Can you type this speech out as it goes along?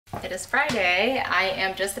It is Friday. I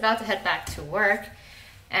am just about to head back to work.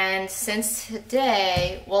 And since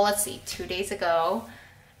today, well, let's see, 2 days ago,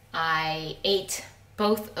 I ate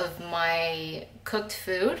both of my cooked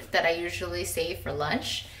food that I usually save for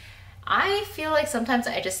lunch. I feel like sometimes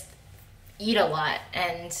I just eat a lot,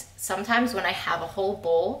 and sometimes when I have a whole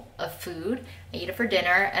bowl of food, I eat it for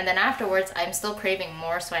dinner, and then afterwards I'm still craving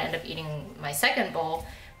more, so I end up eating my second bowl,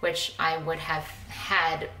 which I would have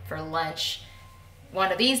had for lunch one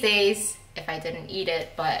of these days if I didn't eat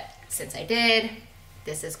it, but since I did,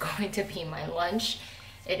 this is going to be my lunch.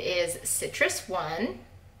 It is Citrus One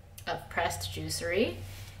of Pressed Juicery.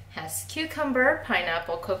 Has cucumber,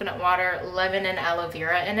 pineapple, coconut water, lemon, and aloe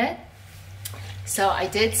vera in it. So I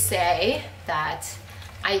did say that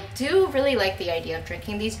I do really like the idea of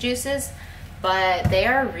drinking these juices, but they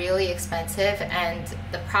are really expensive, and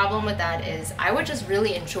the problem with that is I would just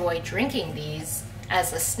really enjoy drinking these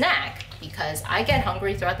as a snack because I get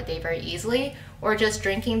hungry throughout the day very easily, or just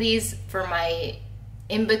drinking these for my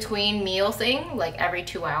in-between meal thing, like every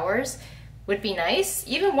 2 hours, would be nice,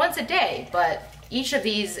 even once a day, but each of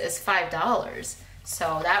these is $5.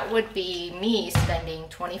 So that would be me spending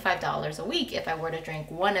 $25 a week if I were to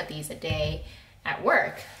drink one of these a day at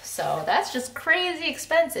work. So that's just crazy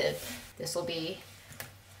expensive. This will be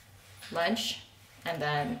lunch, and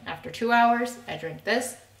then after 2 hours, I drink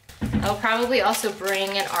this. I'll probably also bring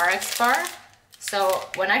an RX bar. So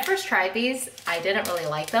when I first tried these, I didn't really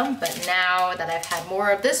like them, but now that I've had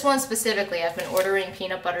more of this one specifically, I've been ordering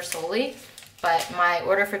peanut butter solely. But my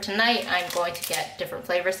order for tonight, I'm going to get different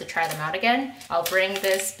flavors to try them out again. I'll bring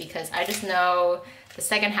this because I just know the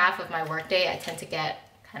second half of my workday, I tend to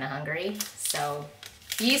get kind of hungry. So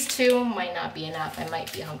these two might not be enough. I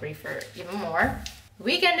might be hungry for even more. The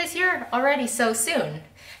weekend is here already so soon.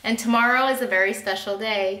 And tomorrow is a very special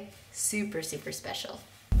day. Super, super special.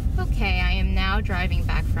 Okay, I am now driving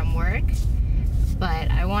back from work, but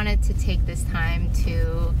I wanted to take this time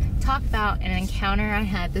to talk about an encounter I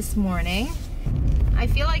had this morning. I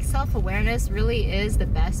feel like self-awareness really is the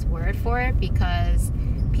best word for it, because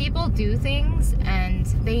people do things and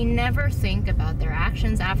they never think about their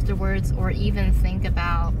actions afterwards, or even think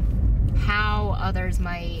about how others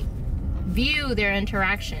might view their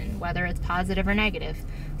interaction, whether it's positive or negative.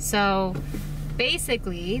 So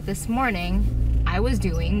basically this morning I was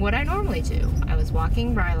doing what I normally do. I was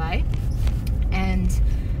walking Rylai, and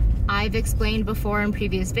I've explained before in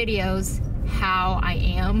previous videos how I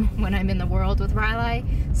am when I'm in the world with Rylai.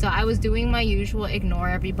 So I was doing my usual ignore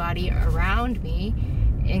everybody around me,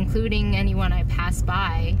 including anyone I pass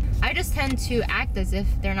by. I just tend to act as if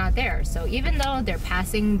they're not there. So even though they're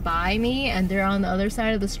passing by me and they're on the other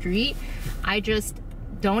side of the street, I just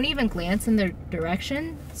don't even glance in their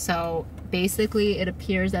direction. So basically it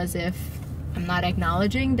appears as if I'm not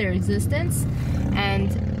acknowledging their existence.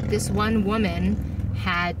 And this one woman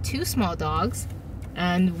had 2 small dogs,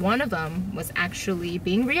 and one of them was actually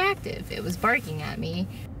being reactive. It was barking at me.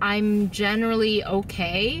 I'm generally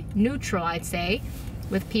okay, neutral I'd say,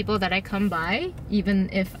 with people that I come by, even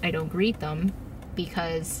if I don't greet them,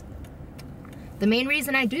 because the main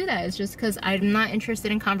reason I do that is just because I'm not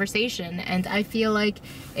interested in conversation, and I feel like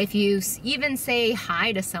if you even say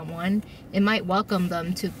hi to someone, it might welcome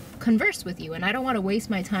them to converse with you, and I don't want to waste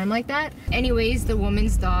my time like that. Anyways, the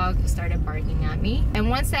woman's dog started barking at me, and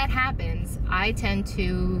once that happens, I tend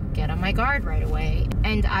to get on my guard right away,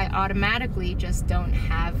 and I automatically just don't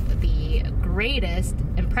have the greatest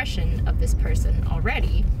impression of this person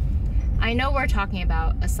already. I know we're talking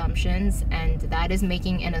about assumptions, and that is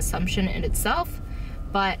making an assumption in itself,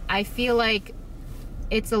 but I feel like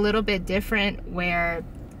it's a little bit different where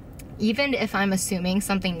even if I'm assuming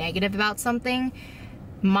something negative about something,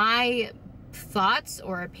 my thoughts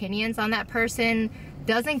or opinions on that person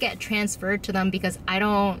doesn't get transferred to them because I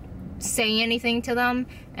don't say anything to them,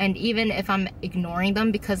 and even if I'm ignoring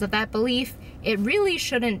them because of that belief, it really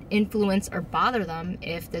shouldn't influence or bother them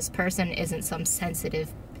if this person isn't some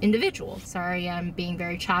sensitive individual. Sorry, I'm being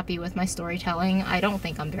very choppy with my storytelling. I don't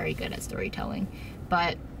think I'm very good at storytelling,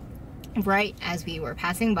 but right as we were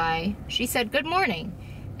passing by, she said good morning,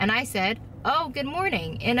 and I said, oh, good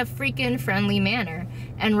morning, in a freaking friendly manner.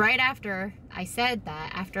 And right after I said that,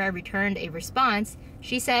 after I returned a response,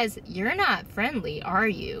 she says, you're not friendly, are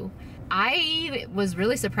you? I was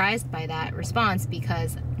really surprised by that response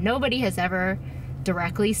because nobody has ever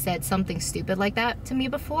directly said something stupid like that to me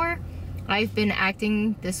before. I've been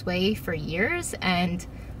acting this way for years, and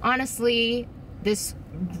honestly, this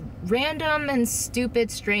random and stupid,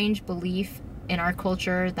 strange belief in our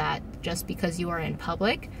culture that just because you are in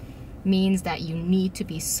public means that you need to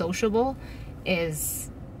be sociable is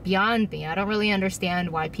beyond me. I don't really understand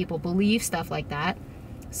why people believe stuff like that.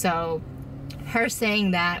 So her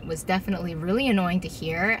saying that was definitely really annoying to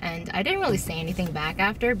hear, and I didn't really say anything back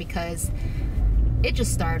after because it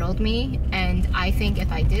just startled me. And I think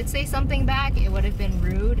if I did say something back, it would have been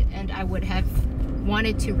rude and I would have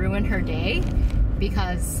wanted to ruin her day,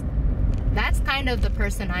 because that's kind of the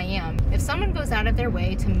person I am. If someone goes out of their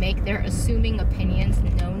way to make their assuming opinions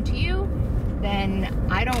known to you, then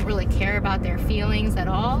I don't really care about their feelings at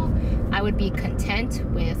all. I would be content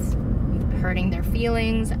with hurting their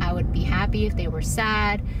feelings. I would be happy if they were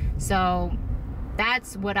sad. So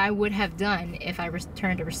that's what I would have done if I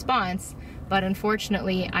returned a response. But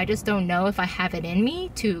unfortunately, I just don't know if I have it in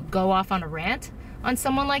me to go off on a rant on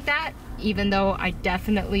someone like that, even though I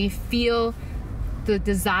definitely feel the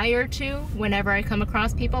desire to whenever I come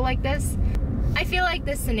across people like this. I feel like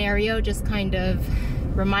this scenario just kind of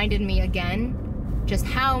reminded me again just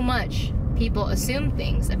how much people assume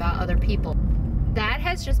things about other people. That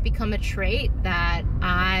has just become a trait that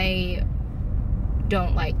I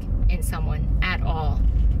don't like in someone at all,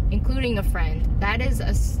 including a friend. That is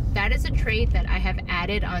a trait that I have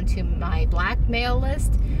added onto my blackmail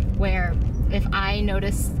list, where if I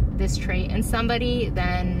notice this trait in somebody,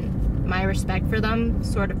 then my respect for them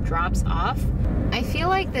sort of drops off. I feel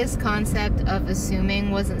like this concept of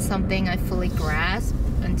assuming wasn't something I fully grasped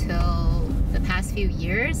until the past few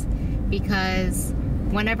years, because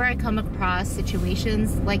whenever I come across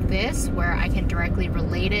situations like this where I can directly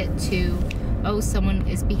relate it to, oh, someone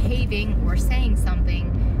is behaving or saying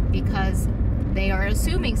something because they are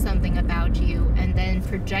assuming something about you and then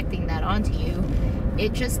projecting that onto you,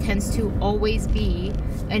 it just tends to always be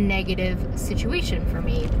a negative situation for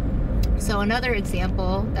me. So another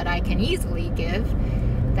example that I can easily give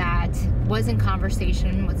that was in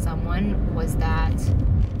conversation with someone was that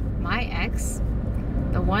my ex,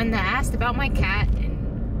 the one that asked about my cat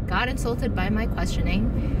and got insulted by my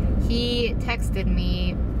questioning, he texted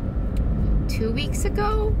me 2 weeks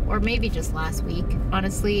ago, or maybe just last week,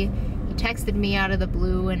 honestly. He texted me out of the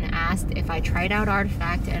blue and asked if I tried out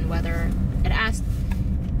Artifact and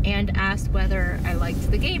asked whether I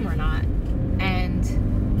liked the game or not.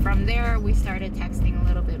 And from there we started texting a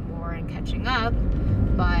little bit more and catching up,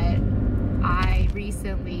 but I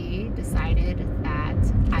recently decided that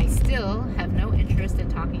I still have no interest in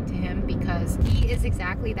talking to him because he is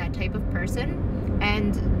exactly that type of person,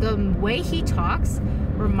 and the way he talks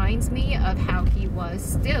reminds me of how he was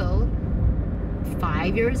still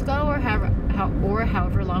 5 years ago, or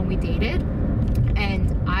however long we dated.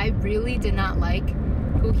 And I really did not like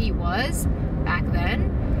who he was back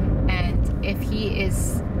then, and if he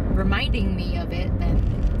is reminding me of it, then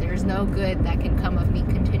there's no good that can come of me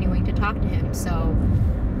continuing to talk to him. So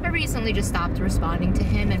I recently just stopped responding to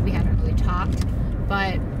him and we haven't really talked.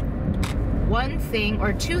 But one thing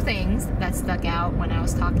or two things that stuck out when I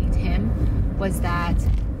was talking to him was that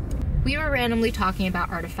we were randomly talking about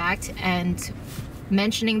Artifact and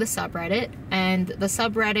mentioning the subreddit, and the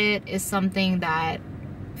subreddit is something that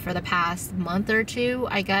for the past month or two,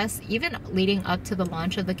 I guess, even leading up to the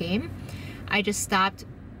launch of the game, I just stopped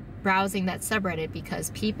browsing that subreddit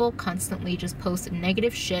because people constantly just post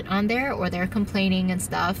negative shit on there, or they're complaining and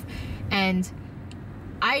stuff, and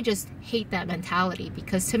I just hate that mentality,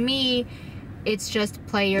 because to me it's just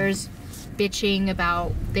players bitching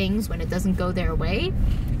about things when it doesn't go their way,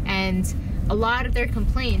 and a lot of their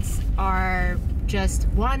complaints are just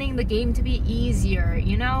wanting the game to be easier,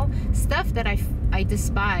 you know, stuff that I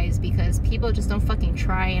despise, because people just don't fucking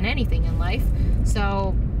try in anything in life.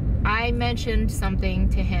 So I mentioned something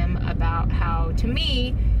to him about how, to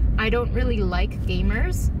me, I don't really like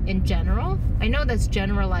gamers in general. I know that's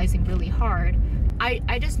generalizing really hard.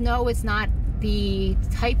 I just know it's not the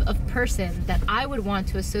type of person that I would want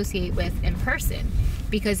to associate with in person.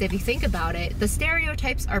 Because if you think about it, the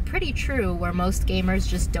stereotypes are pretty true, where most gamers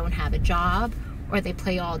just don't have a job, or they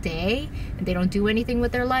play all day and they don't do anything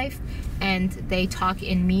with their life, and they talk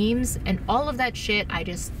in memes, and all of that shit I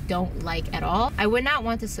just don't like at all. I would not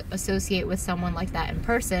want to associate with someone like that in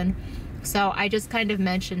person. So I just kind of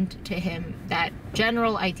mentioned to him that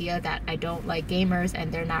general idea that I don't like gamers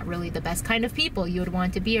and they're not really the best kind of people you would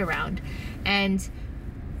want to be around. And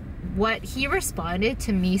what he responded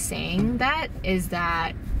to me saying that is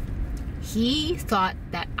that he thought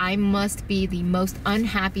that I must be the most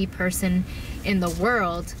unhappy person in the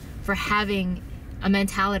world for having a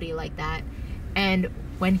mentality like that. And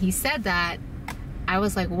when he said that, I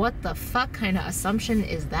was like, what the fuck kind of assumption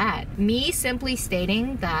is that? Me simply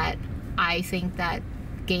stating that I think that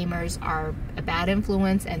gamers are a bad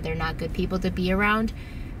influence and they're not good people to be around,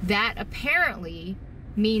 that apparently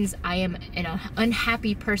means I am an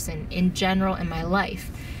unhappy person in general in my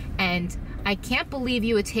life. And I can't believe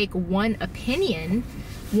you would take one opinion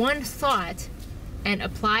one thought and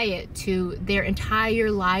apply it to their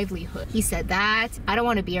entire livelihood. He said that. I don't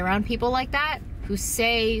want to be around people like that who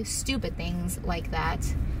say stupid things like that.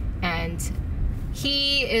 And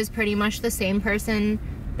he is pretty much the same person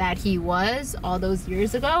that he was all those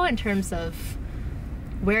years ago in terms of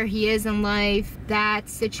where he is in life. That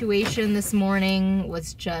situation this morning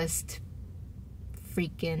was just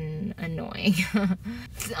freaking annoying.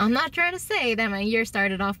 I'm not trying to say that my year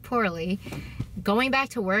started off poorly. Going back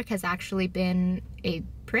to work has actually been a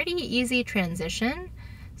pretty easy transition,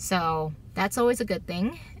 so that's always a good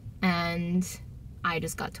thing. And I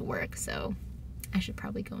just got to work, so I should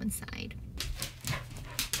probably go inside.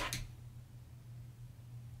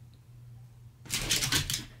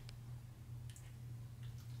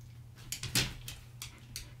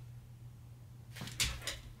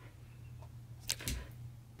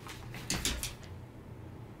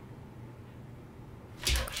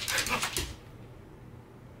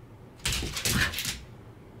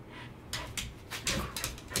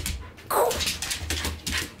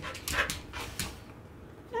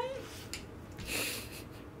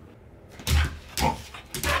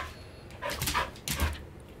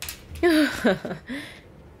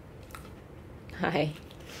 Hi.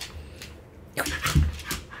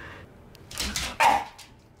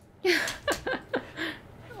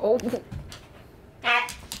 Oh.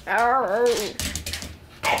 Oh.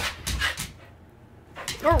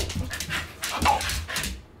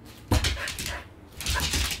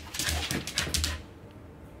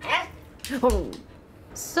 Oh.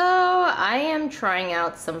 So I am trying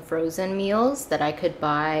out some frozen meals that I could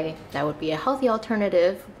buy that would be a healthy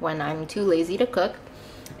alternative when I'm too lazy to cook.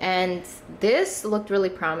 And this looked really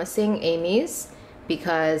promising, Amy's,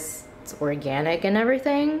 because it's organic and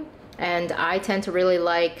everything. And I tend to really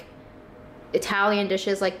like Italian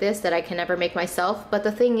dishes like this that I can never make myself. But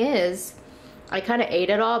the thing is, I kind of ate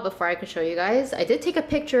it all before I could show you guys. I did take a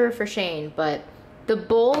picture for Shane, but the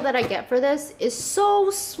bowl that I get for this is so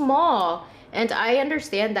small. And I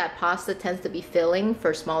understand that pasta tends to be filling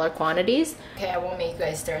for smaller quantities. Okay, I won't make you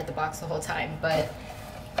guys stare at the box the whole time, but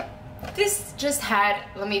this just had,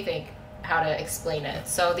 let me think how to explain it.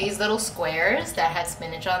 So these little squares that had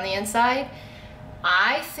spinach on the inside,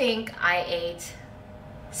 I think I ate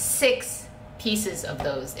 6 pieces of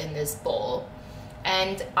those in this bowl.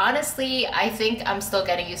 And honestly, I think I'm still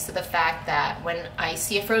getting used to the fact that when I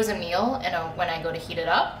see a frozen meal and when I go to heat it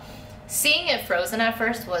up, seeing it frozen at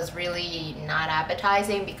first was really not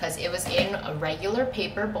appetizing because it was in a regular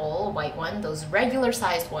paper bowl, a white one, those regular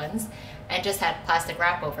sized ones, and just had plastic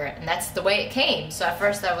wrap over it. And that's the way it came. So at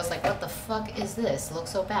first I was like, what the fuck is this? It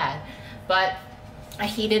looks so bad. But I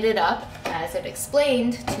heated it up as it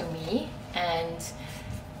explained to me, and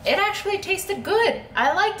it actually tasted good.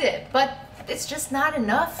 I liked it, but it's just not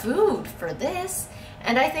enough food for this.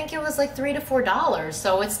 And I think it was like $3 to $4,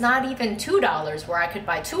 so it's not even $2 where I could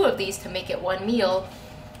buy 2 of these to make it one meal.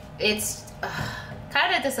 It's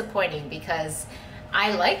kind of disappointing because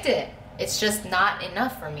I liked it. It's just not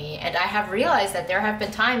enough for me. And I have realized that there have been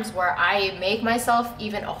times where I make myself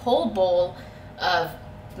even a whole bowl of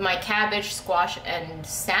my cabbage, squash, and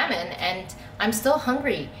salmon, and I'm still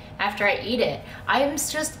hungry after I eat it. I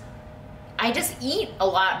just eat a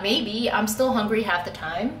lot, maybe. I'm still hungry half the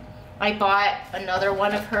time. I bought another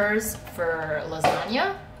one of hers for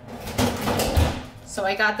lasagna. So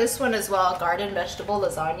I got this one as well, garden vegetable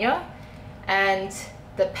lasagna. And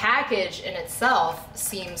the package in itself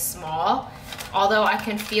seems small, although I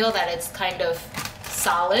can feel that it's kind of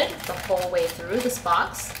solid the whole way through this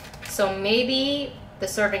box. So maybe the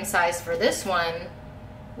serving size for this one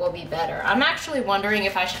will be better. I'm actually wondering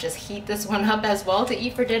if I should just heat this one up as well to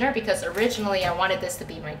eat for dinner, because originally I wanted this to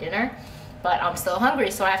be my dinner. But I'm still hungry,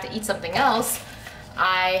 so I have to eat something else.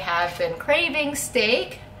 I have been craving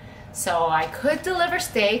steak, so I could deliver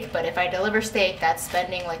steak, but if I deliver steak, that's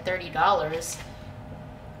spending like $30.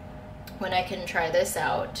 When I can try this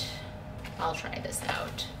out, I'll try this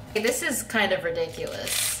out. This is kind of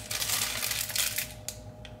ridiculous.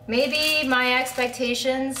 Maybe my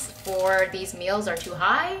expectations for these meals are too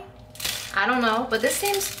high? I don't know, but this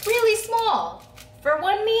seems really small for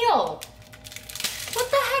one meal. What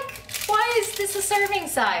the heck? Why is this a serving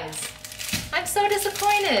size? I'm so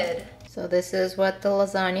disappointed. So this is what the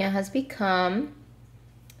lasagna has become.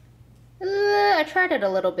 I tried it a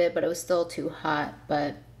little bit, but it was still too hot,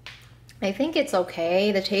 but I think it's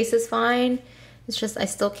okay. The taste is fine. It's just I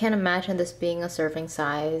still can't imagine this being a serving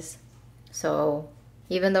size. So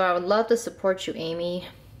even though I would love to support you, Amy,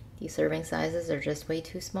 these serving sizes are just way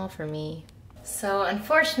too small for me. So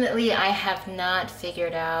unfortunately, I have not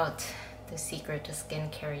figured out the secret to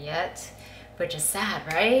skincare yet, which is sad,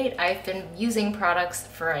 right? I've been using products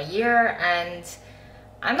for a year and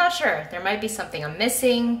I'm not sure. There might be something I'm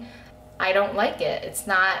missing. I don't like it. It's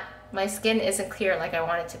not, my skin isn't clear like I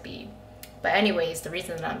want it to be. But anyways, the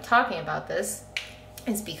reason that I'm talking about this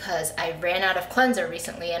is because I ran out of cleanser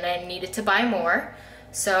recently and I needed to buy more.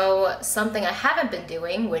 So something I haven't been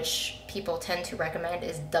doing, which people tend to recommend,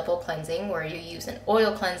 is double cleansing, where you use an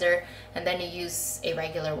oil cleanser and then you use a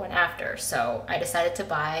regular one after. So I decided to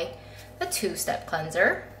buy a 2-step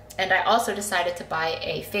cleanser, and I also decided to buy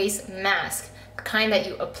a face mask, the kind that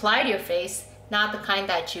you apply to your face, not the kind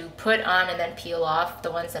that you put on and then peel off,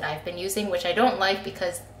 the ones that I've been using, which I don't like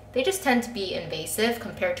because they just tend to be invasive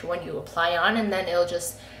compared to when you apply on and then it'll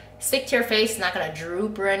just stick to your face, not gonna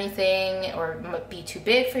droop or anything, or be too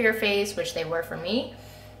big for your face, which they were for me.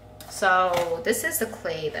 So this is the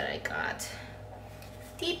clay that I got.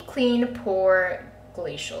 Deep Clean Pore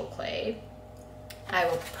Glacial Clay. I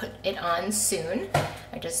will put it on soon.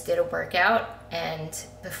 I just did a workout, and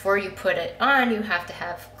before you put it on, you have to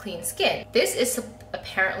have clean skin. This is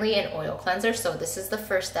apparently an oil cleanser, so this is the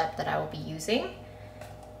first step that I will be using.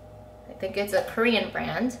 I think it's a Korean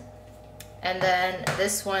brand. And then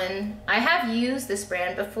this one, I have used this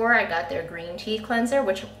brand before. I got their green tea cleanser,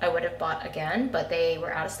 which I would have bought again, but they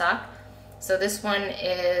were out of stock. So this one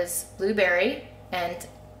is blueberry, and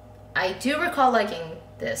I do recall liking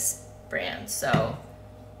this brand, so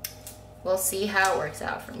we'll see how it works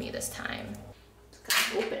out for me this time. Just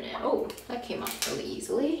gotta open it. Oh, that came off really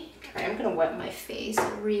easily. All right, I'm gonna wet my face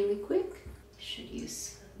really quick. Should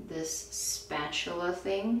use this spatula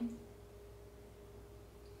thing.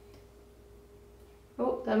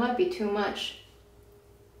 Oh, that might be too much.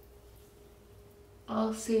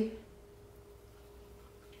 I'll see.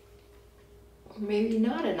 Or maybe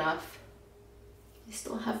not enough. I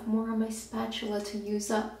still have more on my spatula to use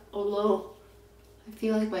up, although I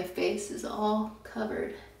feel like my face is all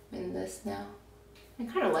covered in this now. I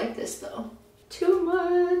kind of like this though. Too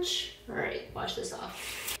much. All right, wash this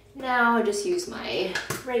off. Now I just use my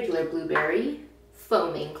regular blueberry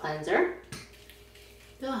foaming cleanser.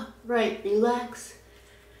 Oh, right, relax.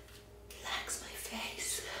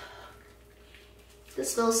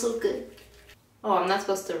 This smells so good. Oh, I'm not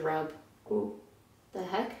supposed to rub. Ooh, the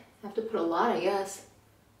heck? I have to put a lot, I guess.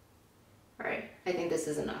 All right, I think this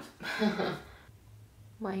is enough.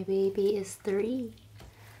 My baby is 3.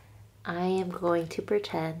 I am going to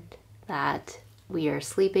pretend that we are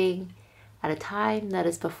sleeping at a time that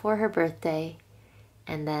is before her birthday,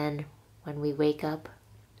 and then when we wake up,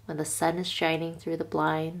 when the sun is shining through the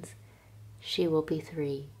blinds, she will be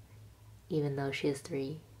 3, even though she is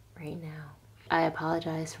 3 right now. I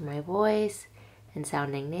apologize for my voice and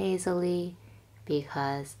sounding nasally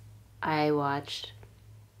because I watched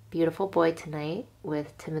Beautiful Boy tonight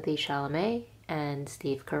with Timothée Chalamet and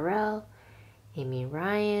Steve Carell, Amy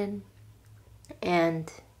Ryan, and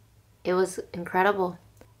it was incredible.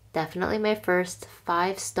 Definitely my first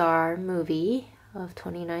 5-star movie of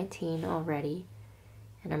 2019 already,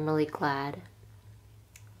 and I'm really glad.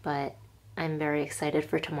 But I'm very excited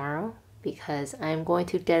for tomorrow, because I'm going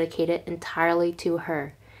to dedicate it entirely to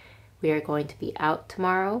her. We are going to be out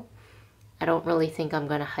tomorrow. I don't really think I'm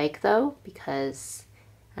gonna hike though, because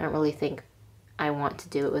I don't really think I want to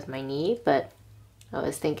do it with my knee, but I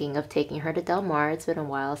was thinking of taking her to Del Mar. It's been a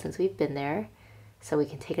while since we've been there, so we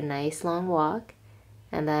can take a nice long walk,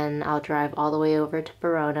 and then I'll drive all the way over to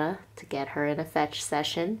Verona to get her in a fetch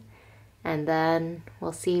session, and then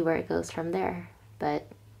we'll see where it goes from there. But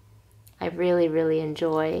I really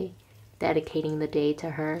enjoy dedicating the day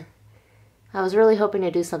to her. I was really hoping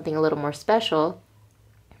to do something a little more special,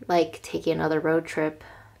 like taking another road trip,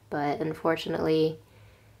 but unfortunately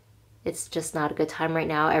it's just not a good time right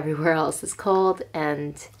now. Everywhere else is cold,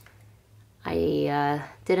 and I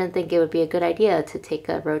didn't think it would be a good idea to take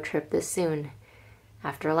a road trip this soon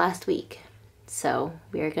after last week. So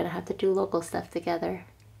we are gonna have to do local stuff together.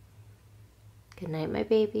 Good night, my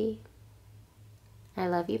baby. I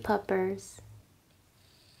love you, puppers.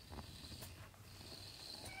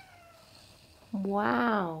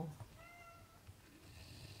 Wow.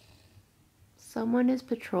 Someone is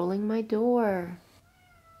patrolling my door.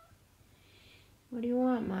 What do you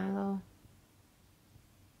want, Milo?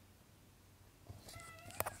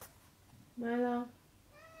 Milo?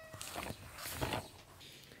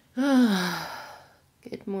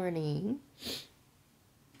 Good morning.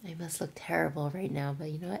 I must look terrible right now, but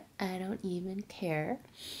you know what? I don't even care.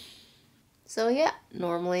 So yeah,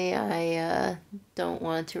 normally I don't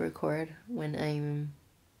want to record when I'm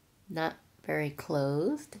not very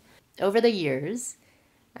clothed. Over the years,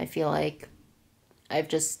 I feel like I've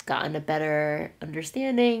just gotten a better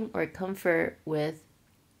understanding or comfort with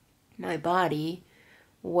my body,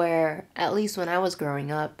 where at least when I was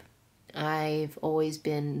growing up, I've always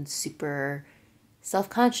been super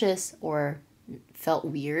self-conscious or felt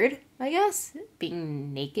weird, I guess,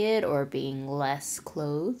 being naked or being less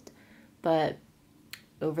clothed. But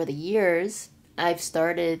over the years, I've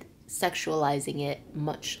started sexualizing it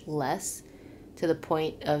much less, to the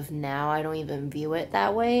point of now I don't even view it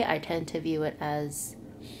that way. I tend to view it as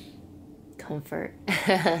comfort.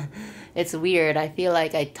 It's weird. I feel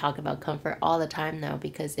like I talk about comfort all the time now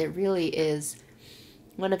because it really is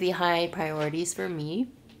one of the high priorities for me.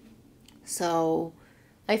 So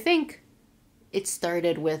I think it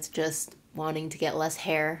started with just wanting to get less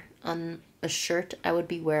hair on a shirt I would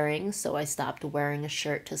be wearing, so I stopped wearing a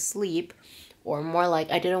shirt to sleep, or more like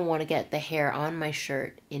I didn't want to get the hair on my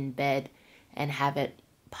shirt in bed and have it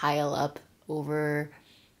pile up over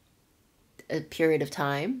a period of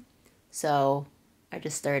time. So I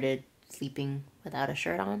just started sleeping without a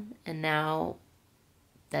shirt on, and now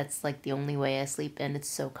that's like the only way I sleep, and it's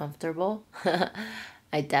so comfortable.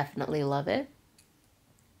 I definitely love it.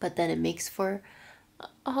 But then it makes for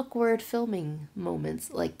awkward filming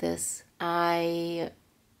moments like this. I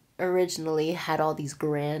originally had all these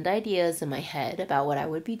grand ideas in my head about what I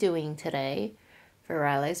would be doing today for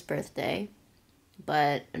Rylai's birthday,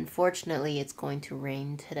 but unfortunately it's going to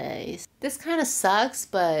rain today. This kind of sucks,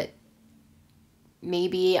 but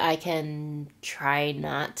maybe I can try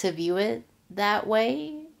not to view it that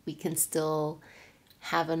way. We can still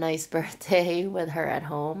have a nice birthday with her at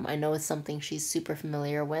home. I know it's something she's super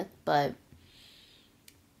familiar with, but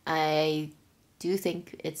I do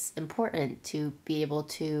think it's important to be able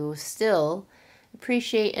to still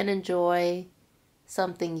appreciate and enjoy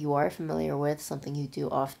something you are familiar with, something you do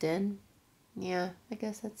often. Yeah, I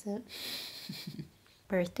guess that's it.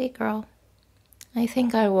 Birthday girl. I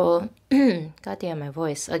think I will, goddamn my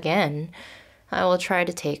voice, again. I will try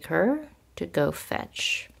to take her to go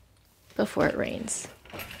fetch before it rains.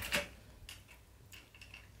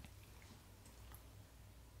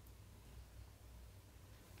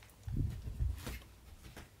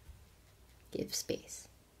 Give space.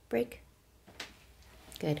 Break.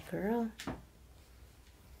 Good girl.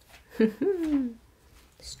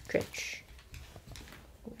 Stretch.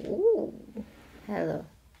 Ooh. Hello.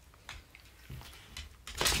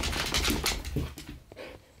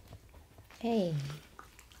 Hey.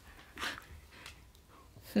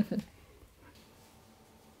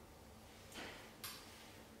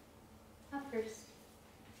 Up first.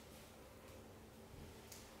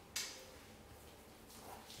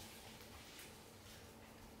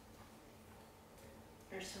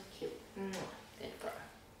 You're so cute. Good girl.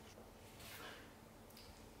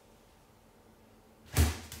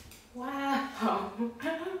 Wow.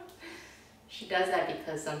 She does that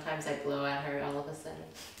because sometimes I blow at her all of a sudden.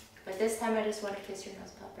 But this time I just want to kiss your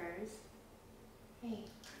nose, puppers. Hey.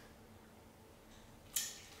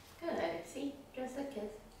 Good. See? Just a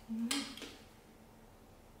kiss.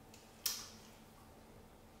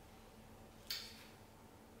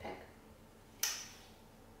 Peck.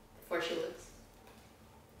 Before she looks.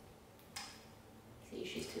 See,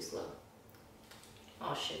 she's too slow.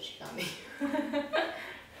 Oh shit, she got me.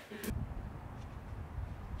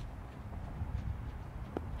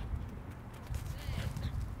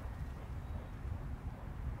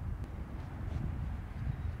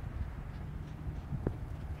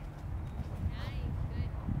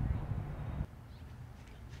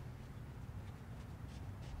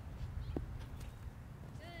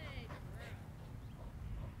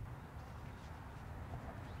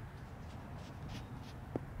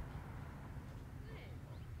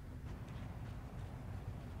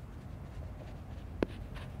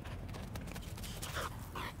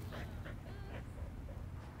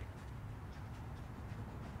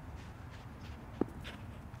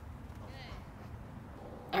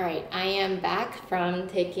 All right, I am back from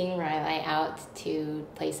taking Rylai out to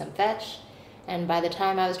play some fetch, and by the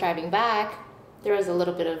time I was driving back, there was a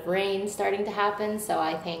little bit of rain starting to happen, so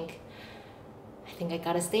I think I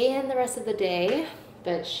gotta stay in the rest of the day,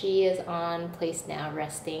 but she is on place now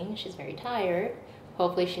resting. She's very tired.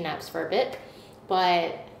 Hopefully she naps for a bit,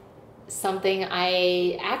 but something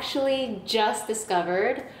I actually just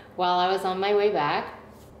discovered while I was on my way back.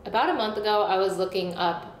 About a month ago, I was looking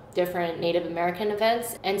up different Native American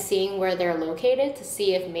events and seeing where they're located to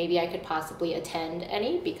see if maybe I could possibly attend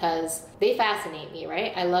any, because they fascinate me,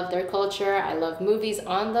 right? I love their culture, I love movies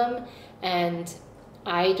on them, and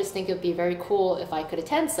I just think it would be very cool if I could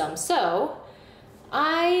attend some. So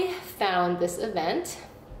I found this event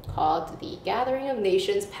called the Gathering of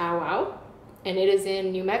Nations Powwow, and it is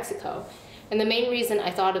in New Mexico. And the main reason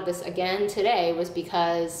I thought of this again today was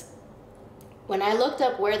because When I looked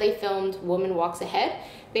up where they filmed Woman Walks Ahead,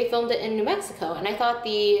 they filmed it in New Mexico, and I thought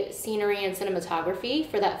the scenery and cinematography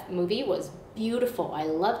for that movie was beautiful. I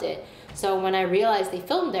loved it. So when I realized they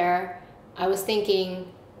filmed there, I was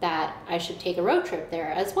thinking that I should take a road trip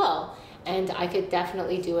there as well. And I could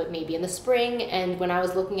definitely do it maybe in the spring. And when I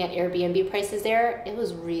was looking at Airbnb prices there, it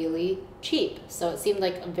was really cheap. So it seemed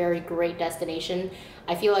like a very great destination.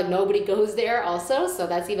 I feel like nobody goes there also, so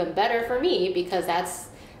that's even better for me because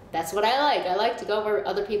that's what I like. I like to go where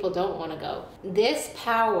other people don't want to go. This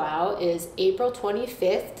powwow is April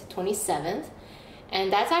 25th to 27th.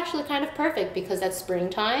 And that's actually kind of perfect because that's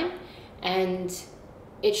springtime and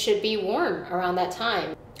it should be warm around that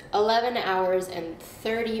time. 11 hours and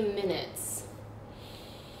 30 minutes.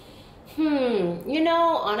 You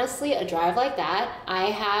know, honestly, a drive like that, I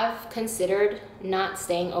have considered not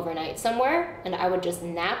staying overnight somewhere, and I would just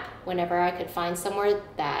nap whenever I could find somewhere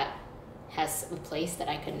that has a place that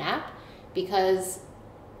I could nap, because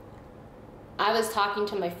I was talking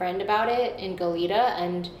to my friend about it in Goleta,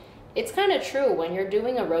 and it's kind of true. When you're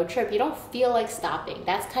doing a road trip, you don't feel like stopping.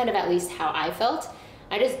 That's kind of at least how I felt.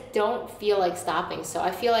 I just don't feel like stopping. So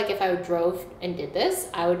I feel like if I drove and did this,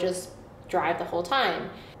 I would just drive the whole time.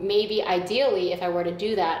 Maybe ideally, if I were to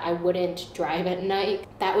do that, I wouldn't drive at night.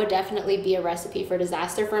 That would definitely be a recipe for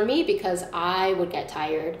disaster for me because I would get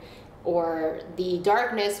tired, or the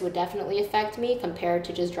darkness would definitely affect me compared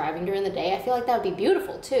to just driving during the day. I feel like that would be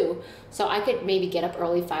beautiful too. So I could maybe get up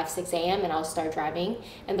early, 5, 6 a.m. and I'll start driving.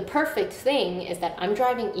 And the perfect thing is that I'm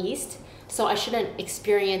driving east, so I shouldn't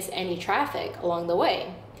experience any traffic along the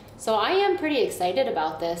way. So I am pretty excited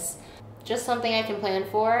about this. Just something I can plan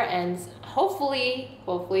for, and hopefully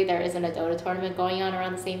there isn't a Dota tournament going on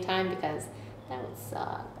around the same time because that would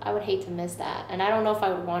suck. I would hate to miss that, and I don't know if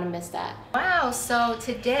I would want to miss that. Wow, so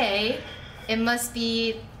today it must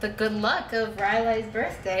be the good luck of Rylai's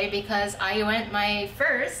birthday because I went my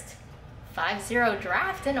first 5-0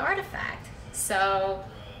 draft in Artifact. So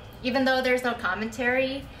even though there's no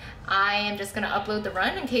commentary, I am just gonna upload the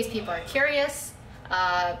run in case people are curious.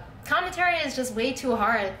 Commentary is just way too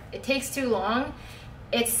hard. It takes too long.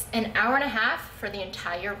 It's an hour and a half for the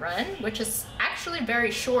entire run, which is actually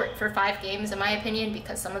very short for 5 games in my opinion,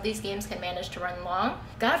 because some of these games can manage to run long.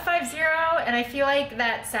 Got 5-0, and I feel like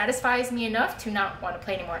that satisfies me enough to not want to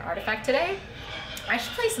play any more Artifact today. I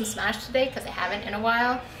should play some Smash today because I haven't in a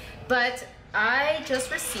while, but I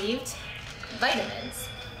just received vitamins.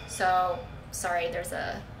 So, sorry, there's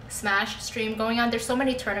a Smash stream going on. There's so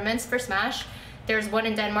many tournaments for Smash. There's one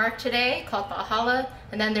in Denmark today called Valhalla,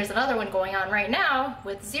 and then there's another one going on right now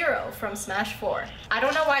with Zero from Smash 4. I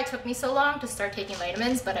don't know why it took me so long to start taking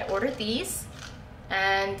vitamins, but I ordered these,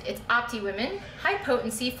 and it's Opti Women, high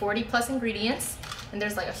potency, 40 plus ingredients, and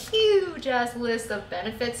there's like a huge ass list of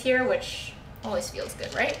benefits here, which always feels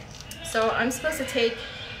good, right? So I'm supposed to take,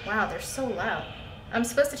 wow, they're so loud. I'm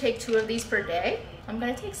supposed to take 2 of these per day. I'm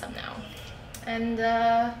gonna take some now. And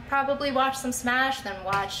probably watch some Smash, then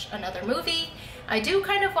watch another movie. I do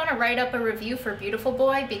kind of want to write up a review for Beautiful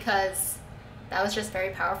Boy because that was just a very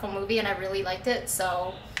powerful movie and I really liked it.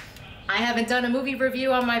 So I haven't done a movie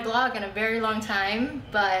review on my blog in a very long time,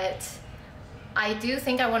 but I do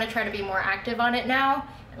think I want to try to be more active on it now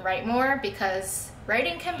and write more, because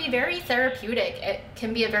writing can be very therapeutic. It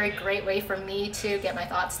can be a very great way for me to get my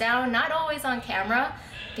thoughts down, not always on camera,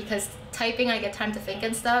 because typing I get time to think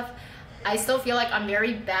and stuff. I still feel like I'm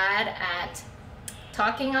very bad at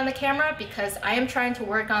talking on the camera because I am trying to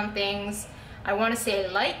work on things. I want to say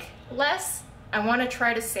like less. I want to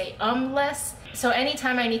try to say less. So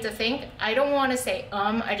anytime I need to think, I don't want to say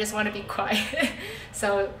I just want to be quiet.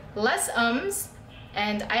 So less ums,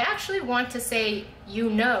 and I actually want to say you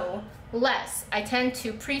know less. I tend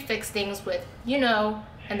to prefix things with you know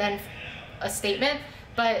and then a statement,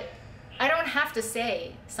 but I don't have to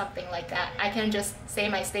say something like that. I can just say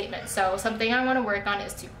my statement. So something I want to work on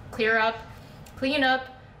is to clean up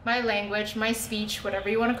my language, my speech, whatever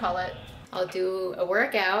you want to call it. I'll do a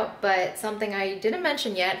workout, but something I didn't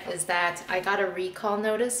mention yet is that I got a recall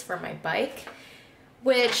notice for my bike,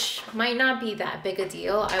 which might not be that big a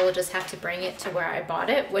deal. I will just have to bring it to where I bought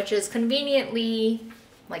it, which is conveniently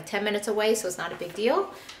like 10 minutes away, so it's not a big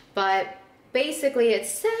deal. But basically it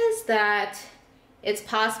says that it's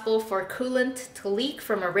possible for coolant to leak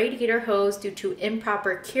from a radiator hose due to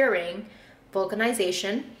improper curing,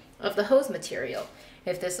 vulcanization, of the hose material.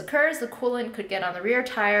 If this occurs, the coolant could get on the rear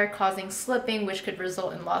tire, causing slipping, which could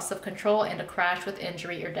result in loss of control and a crash with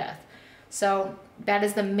injury or death. So that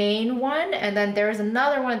is the main one, and then there's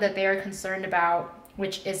another one that they are concerned about,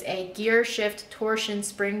 which is a gear shift torsion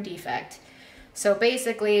spring defect. So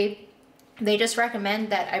basically, They just recommend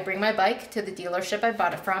that I bring my bike to the dealership I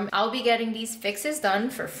bought it from. I'll be getting these fixes done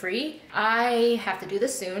for free. I have to do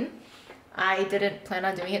this soon. I didn't plan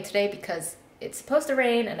on doing it today because it's supposed to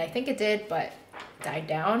rain, and I think it did, but it died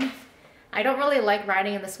down. I don't really like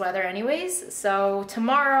riding in this weather anyways, so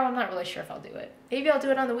tomorrow I'm not really sure if I'll do it. Maybe I'll do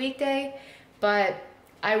it on the weekday, but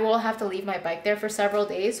I will have to leave my bike there for several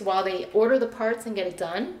days while they order the parts and get it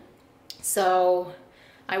done. So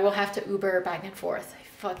I will have to Uber back and forth. I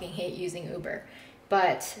fucking hate using Uber.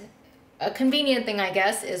 But a convenient thing, I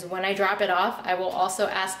guess, is when I drop it off, I will also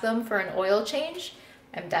ask them for an oil change.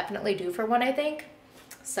 I'm definitely due for one, I think.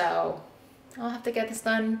 So I'll have to get this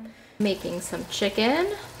done. Making some chicken.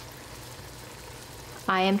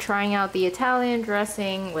 I am trying out the Italian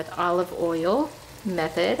dressing with olive oil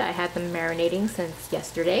method. I had them marinating since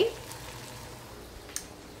yesterday.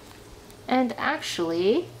 And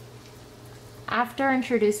actually, after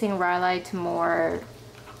introducing Rylai to more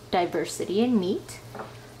diversity in meat,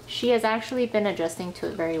 she has actually been adjusting to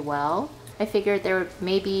it very well. I figured there would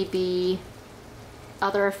maybe be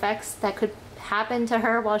other effects that could happen to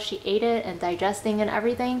her while she ate it and digesting and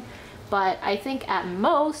everything, but I think at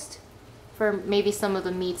most, for maybe some of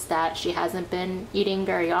the meats that she hasn't been eating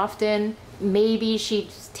very often, maybe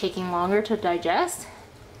she's taking longer to digest.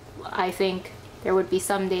 I think there would be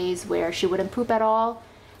some days where she wouldn't poop at all,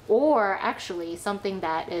 or actually something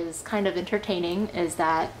that is kind of entertaining is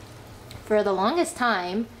that for the longest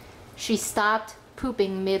time she stopped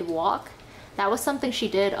pooping mid-walk. That was something she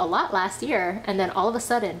did a lot last year, and then all of a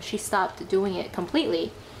sudden she stopped doing it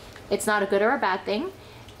completely. It's not a good or a bad thing.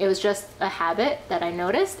 It was just a habit that I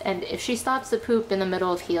noticed, and if she stops to poop in the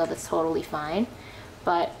middle of heel, that's totally fine,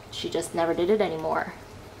 but she just never did it anymore.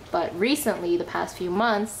 But recently, the past few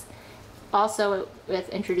months, also with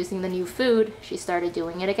introducing the new food, she started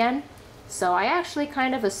doing it again. So I actually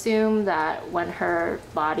kind of assume that when her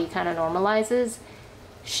body kind of normalizes,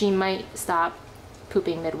 she might stop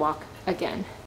pooping mid-walk again.